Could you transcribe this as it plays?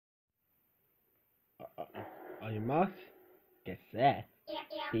On your marks, get set.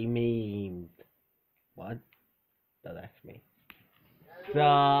 Be memed. What? Don't ask me.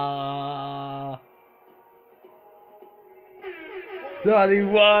 So...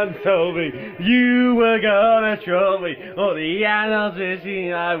 Someone told me you were gonna troll me. On the annals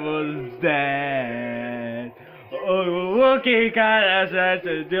wishing I was dead. Oh, looking kinda sad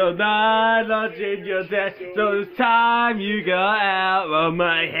to do not launching your death. So it's time you got out of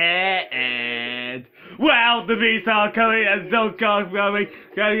my head. Well, the beasts are coming and don't go coming.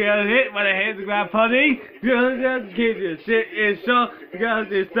 Gonna get hit when I hit the ground putty. Gonna get your shit in shock.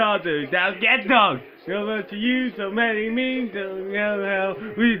 Gonna start to down get done. Gonna to use so many means. Don't know how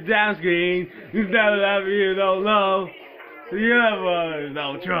we down screen. You never love you don't know. You never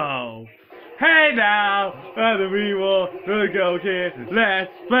no troll. Hey now, other people, look go kid,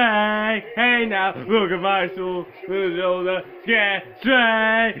 let's play. Hey now, look at my soul, look at the get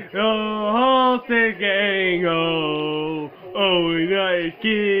straight. Oh, whole thing, oh, nice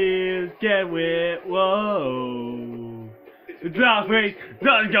kids, get with, whoa. Don't wait,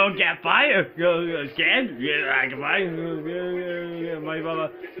 don't go get fired. Go scared, get like a fire. My mama,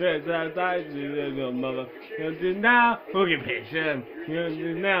 there's that side, mother. Now, who can pitch him?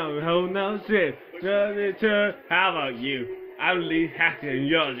 Now, hold no shit. How about you? I'm Lee Hackton,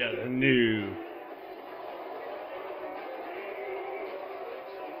 you're just new.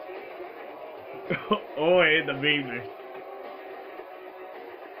 Oh, in the baby.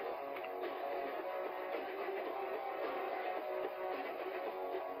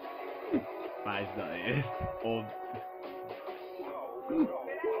 Five night. Old.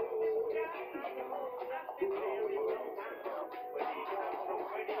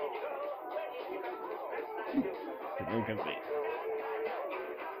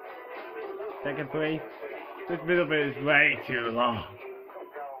 Second three. This middle bit is way too long.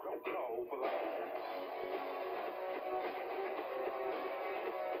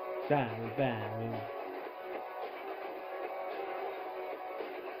 Bam.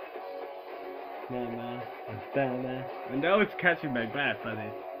 I know it's catching my breath, but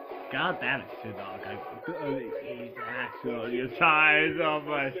it's god damn it, too dog. I'm actually tired of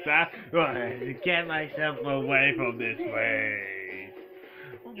myself. To get myself away from this place.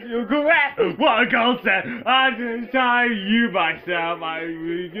 You're correct. What goes there? I'm just tired you myself. I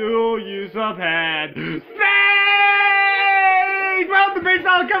will use some hand. Well, the beasts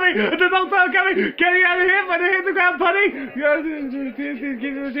are coming! The dogs are coming! Getting out of here when they hit the ground, putty!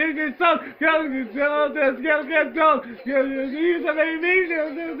 Use a baby!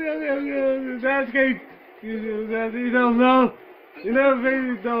 That's good. You don't know. You know,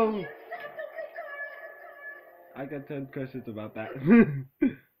 baby, don't. I got 10 questions about that.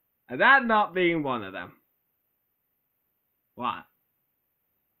 And that not being one of them. What?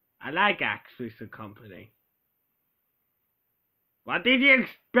 I like Axis and Company. What did you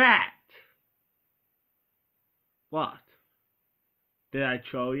expect? What? Did I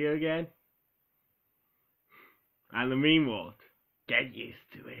troll you again? And the meme world, get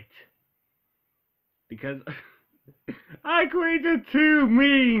used to it. Because I created 2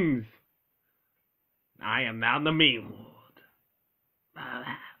 memes. I am now the meme world.